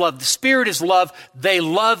Son is love. The Spirit is love. They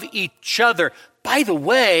love each other. By the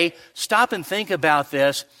way, stop and think about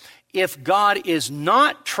this. If God is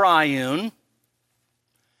not triune,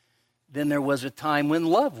 then there was a time when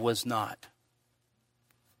love was not.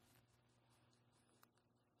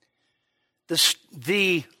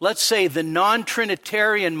 Let's say the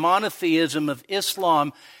non-Trinitarian monotheism of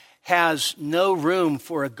Islam has no room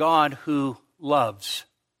for a God who loves.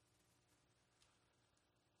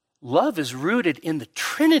 Love is rooted in the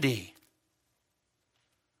Trinity.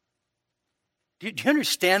 Do you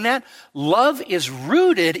understand that? Love is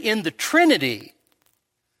rooted in the Trinity.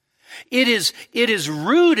 It is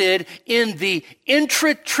rooted in the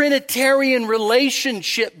intra-Trinitarian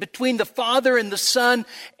relationship between the Father and the Son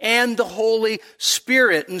and the Holy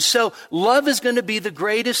Spirit. And so love is going to be the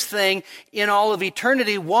greatest thing in all of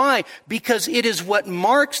eternity. Why? Because it is what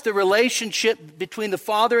marks the relationship between the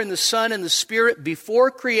Father and the Son and the Spirit before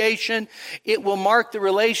creation. It will mark the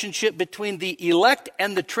relationship between the elect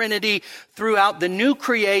and the Trinity throughout the new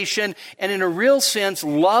creation. And in a real sense,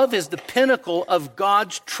 love is the pinnacle of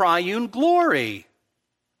God's triune glory.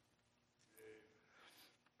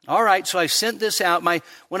 All right, so I sent this out.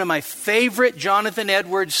 One of my favorite Jonathan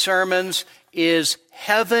Edwards sermons is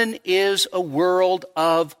Heaven is a World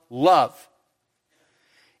of Love.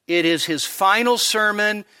 It is his final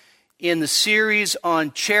sermon in the series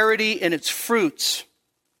on charity and its fruits.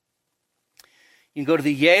 You can go to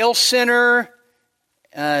the Yale Center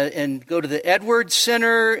and go to the Edwards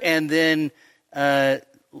Center and then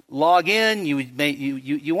log in.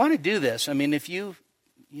 You want to do this. I mean, if you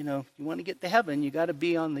want to get to heaven, you got to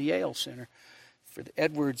be on the Yale Center for the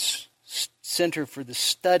Edwards Center for the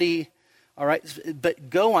Study. All right, but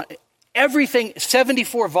go on. Everything,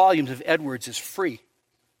 74 volumes of Edwards is free,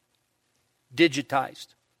 digitized,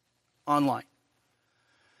 online.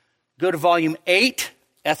 Go to volume 8,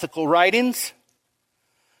 Ethical Writings,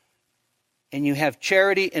 and you have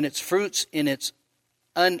charity and its fruits in its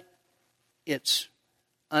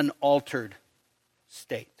unaltered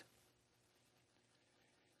state.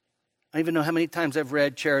 I don't even know how many times I've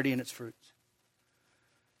read Charity and its Fruits.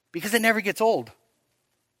 Because it never gets old.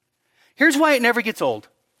 Here's why it never gets old.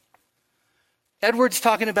 Edward's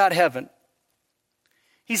talking about heaven.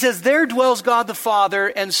 He says, there dwells God the Father,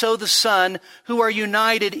 and so the Son, who are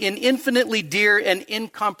united in infinitely dear and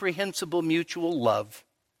incomprehensible mutual love.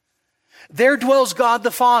 There dwells God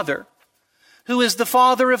the Father, who is the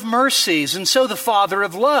Father of mercies, and so the Father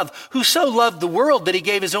of love, who so loved the world that he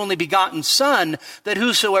gave his only begotten Son, that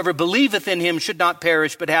whosoever believeth in him should not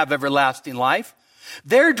perish but have everlasting life.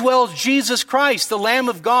 There dwells Jesus Christ, the Lamb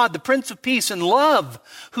of God, the Prince of Peace and love,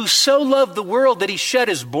 who so loved the world that he shed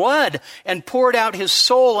his blood and poured out his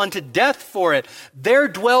soul unto death for it. There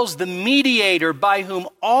dwells the mediator by whom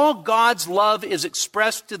all God's love is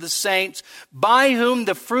expressed to the saints, by whom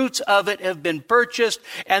the fruits of it have been purchased,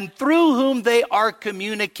 and through whom they are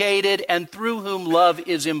communicated, and through whom love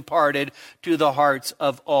is imparted to the hearts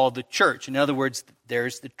of all the church. In other words,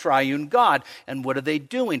 there's the triune God. And what are they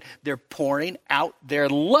doing? They're pouring out their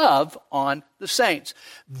love on the saints.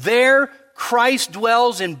 There Christ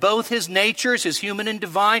dwells in both his natures, his human and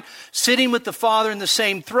divine, sitting with the Father in the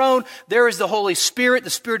same throne. There is the Holy Spirit, the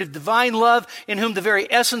Spirit of divine love, in whom the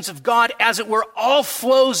very essence of God, as it were, all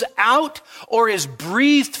flows out or is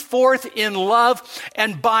breathed forth in love,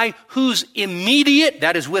 and by whose immediate,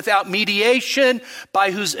 that is without mediation, by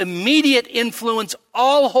whose immediate influence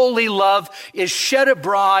all holy love is shed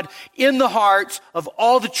abroad in the hearts of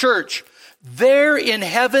all the church. There in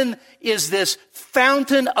heaven is this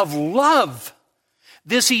fountain of love.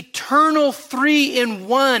 This eternal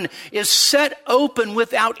 3-in-1 is set open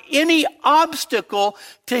without any obstacle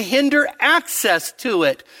to hinder access to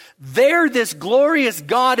it. There this glorious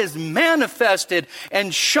God is manifested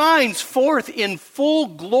and shines forth in full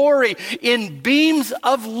glory in beams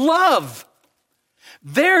of love.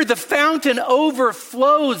 There the fountain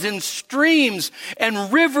overflows in streams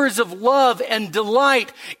and rivers of love and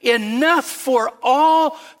delight, enough for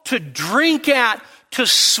all to drink at, to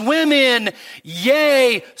swim in,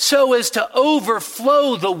 yea, so as to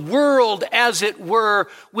overflow the world, as it were,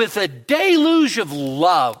 with a deluge of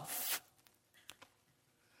love.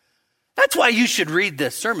 That's why you should read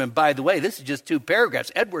this sermon. By the way, this is just 2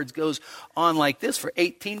 paragraphs. Edwards goes on like this for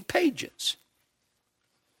 18 pages.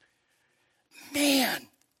 Man,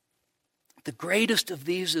 the greatest of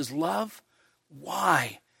these is love.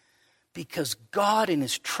 Why? Because God in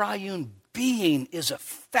his triune being is a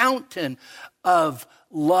fountain of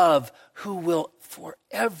love who will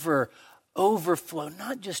forever overflow,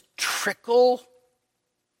 not just trickle.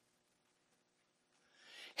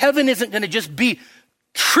 Heaven isn't going to just be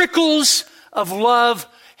trickles of love.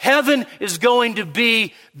 Heaven is going to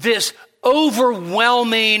be this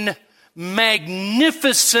overwhelming,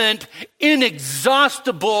 magnificent,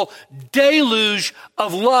 inexhaustible deluge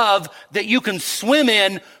of love that you can swim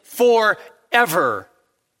in forever.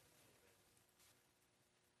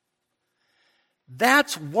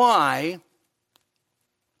 That's why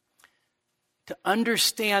to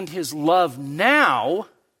understand his love now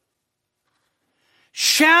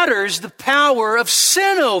shatters the power of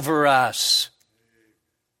sin over us.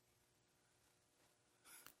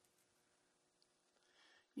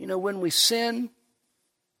 You know, when we sin,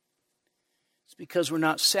 it's because we're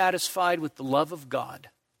not satisfied with the love of God.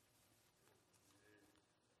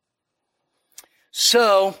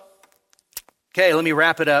 So, okay, let me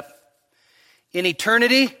wrap it up. In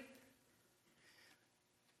eternity,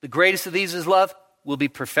 the greatest of these is love. We'll be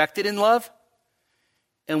perfected in love,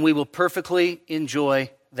 and we will perfectly enjoy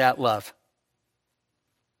that love.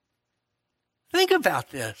 Think about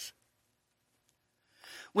this.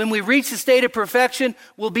 When we reach the state of perfection,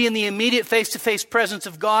 we'll be in the immediate face-to-face presence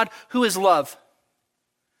of God, who is love.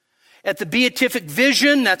 At the beatific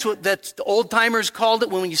vision, that's the old-timers called it,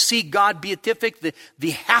 when you see God beatific,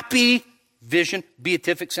 the happy vision,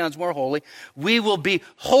 beatific sounds more holy, we will be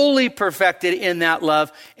wholly perfected in that love,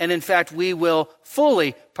 and in fact, we will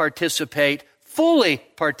fully participate.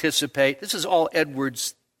 This is all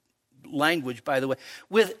Edwards' language, by the way,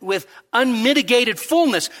 with unmitigated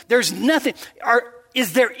fullness. There's nothing...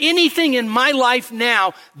 Is there anything in my life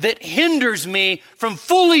now that hinders me from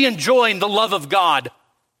fully enjoying the love of God?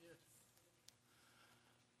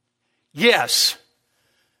 Yes.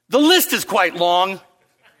 The list is quite long.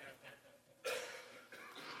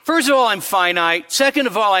 First of all, I'm finite. Second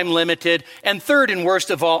of all, I'm limited. And third and worst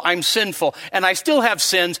of all, I'm sinful. And I still have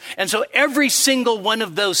sins. And so every single one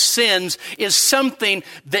of those sins is something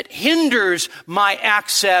that hinders my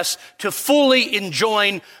access to fully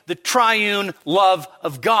enjoying the triune love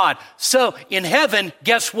of God. So in heaven,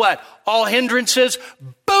 guess what? All hindrances,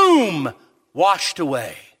 boom, washed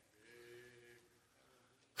away.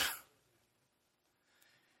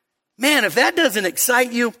 Man, if that doesn't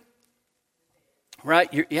excite you,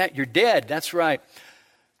 Right? You're dead. That's right.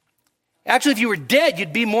 Actually, if you were dead,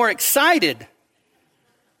 you'd be more excited.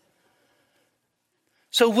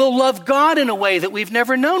 So we'll love God in a way that we've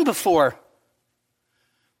never known before.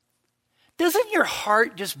 Doesn't your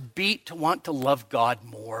heart just beat to want to love God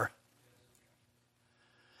more?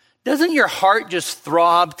 Doesn't your heart just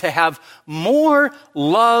throb to have more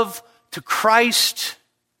love to Christ?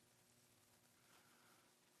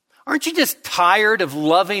 Aren't you just tired of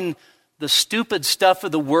loving the stupid stuff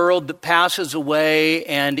of the world that passes away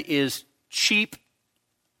and is cheap?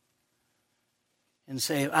 And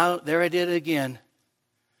say, oh, there I did it again.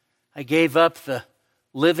 I gave up the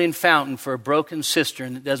living fountain for a broken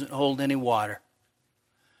cistern that doesn't hold any water.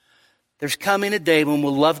 There's coming a day when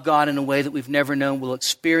we'll love God in a way that we've never known. We'll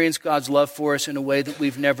experience God's love for us in a way that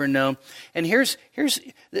we've never known. And here's,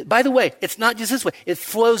 by the way, it's not just this way. It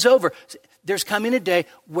flows over. There's coming a day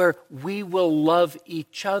where we will love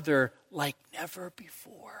each other like never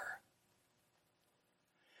before.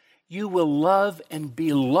 You will love and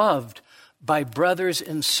be loved by brothers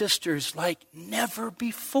and sisters like never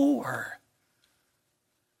before.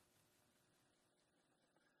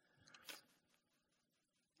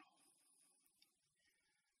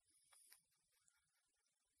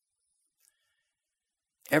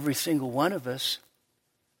 Every single one of us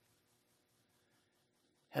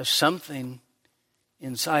has something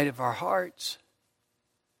inside of our hearts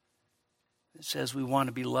that says we want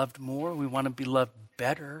to be loved more, we want to be loved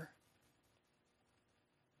better.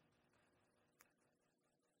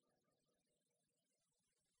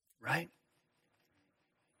 Right?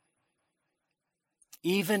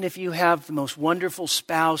 Even if you have the most wonderful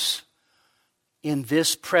spouse in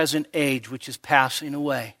this present age, which is passing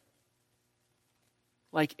away,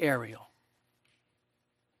 like Ariel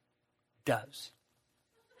does.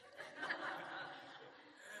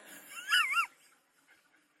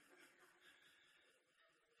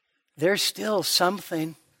 There's still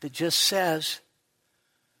something that just says,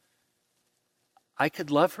 I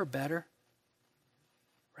could love her better,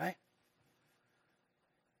 right?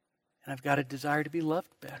 And I've got a desire to be loved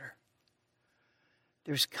better.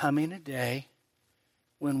 There's coming a day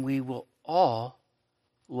when we will all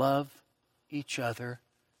love each other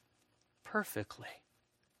perfectly.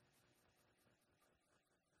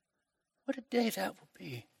 What a day that will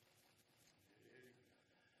be.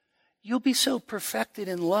 You'll be so perfected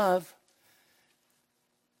in love.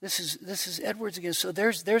 This is Edwards again. So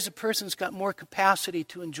there's a person who's got more capacity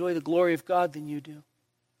to enjoy the glory of God than you do.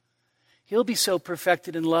 He'll be so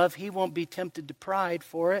perfected in love, he won't be tempted to pride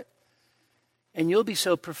for it. And you'll be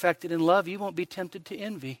so perfected in love, you won't be tempted to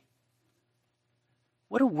envy.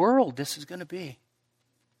 What a world this is going to be.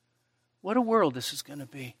 What a world this is going to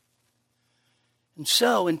be. And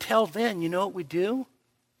so, until then, you know what we do?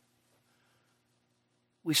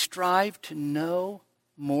 We strive to know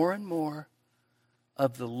more and more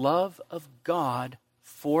of the love of God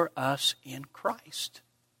for us in Christ.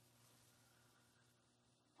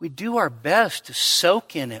 We do our best to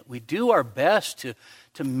soak in it. We do our best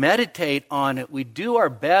to meditate on it. We do our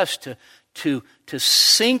best to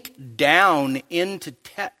sink down into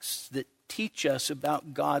texts that teach us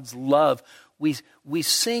about God's love. We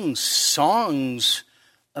sing songs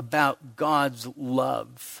about God's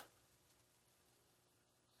love.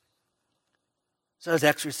 So I was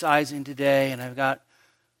exercising today, and I've got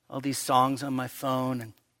all these songs on my phone,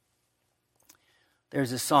 and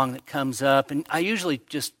there's a song that comes up, and I usually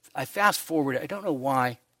I fast forward it. I don't know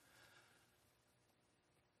why.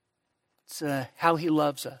 It's How He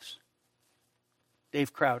Loves Us.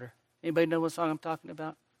 Dave Crowder. Anybody know what song I'm talking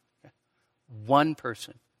about? Okay. One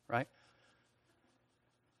person, right?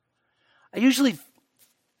 I usually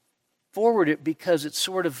forward it because it's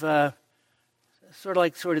sort of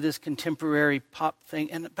this contemporary pop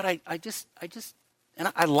thing, but I just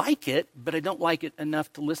and I like it, but I don't like it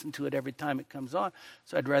enough to listen to it every time it comes on.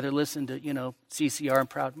 So I'd rather listen to CCR and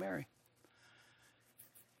Proud Mary.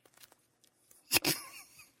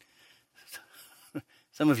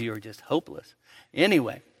 Some of you are just hopeless.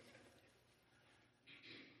 Anyway,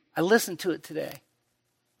 I listened to it today.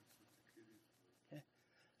 Okay?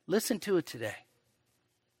 Listen to it today.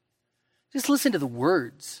 Just listen to the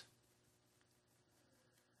words.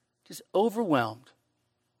 Just overwhelmed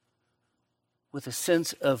with a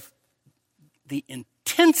sense of the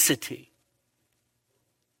intensity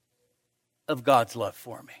of God's love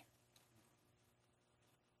for me.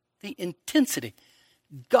 The intensity.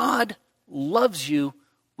 God loves you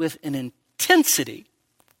with an intensity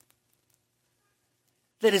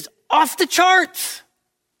that is off the charts.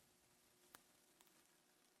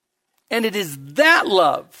 And it is that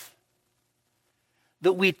love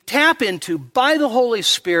that we tap into by the Holy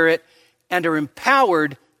Spirit and are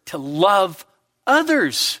empowered to love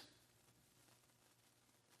others.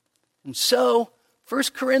 And so, 1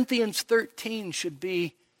 Corinthians 13 should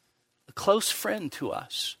be a close friend to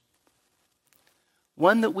us,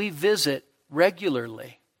 one that we visit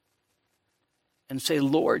regularly and say,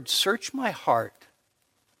 Lord, search my heart,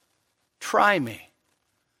 try me,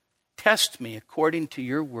 test me according to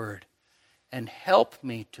your word, and help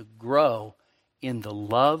me to grow in the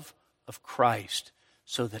love of Christ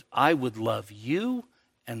so that I would love you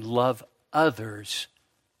and love others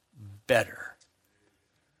better.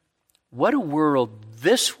 What a world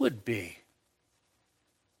this would be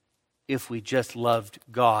if we just loved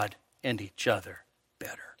God and each other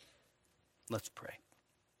better. Let's pray.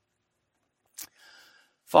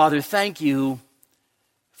 Father, thank you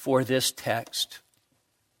for this text.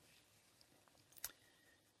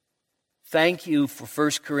 Thank you for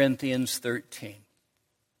 1 Corinthians 13.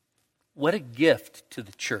 What a gift to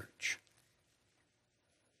the church.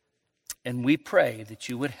 And we pray that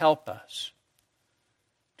you would help us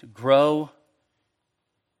to grow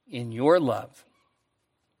in your love,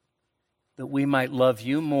 that we might love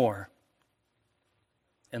you more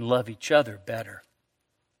and love each other better.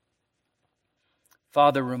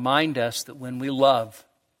 Father, remind us that when we love,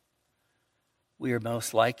 we are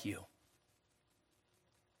most like you.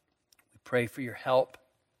 We pray for your help,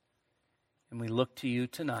 and we look to you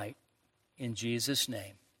tonight. In Jesus'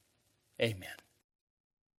 name, amen.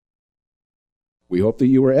 We hope that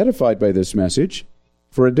you were edified by this message.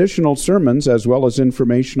 For additional sermons as well as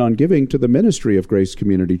information on giving to the ministry of Grace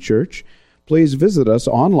Community Church, please visit us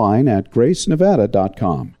online at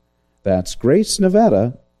gracenevada.com. That's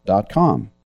gracenevada.com.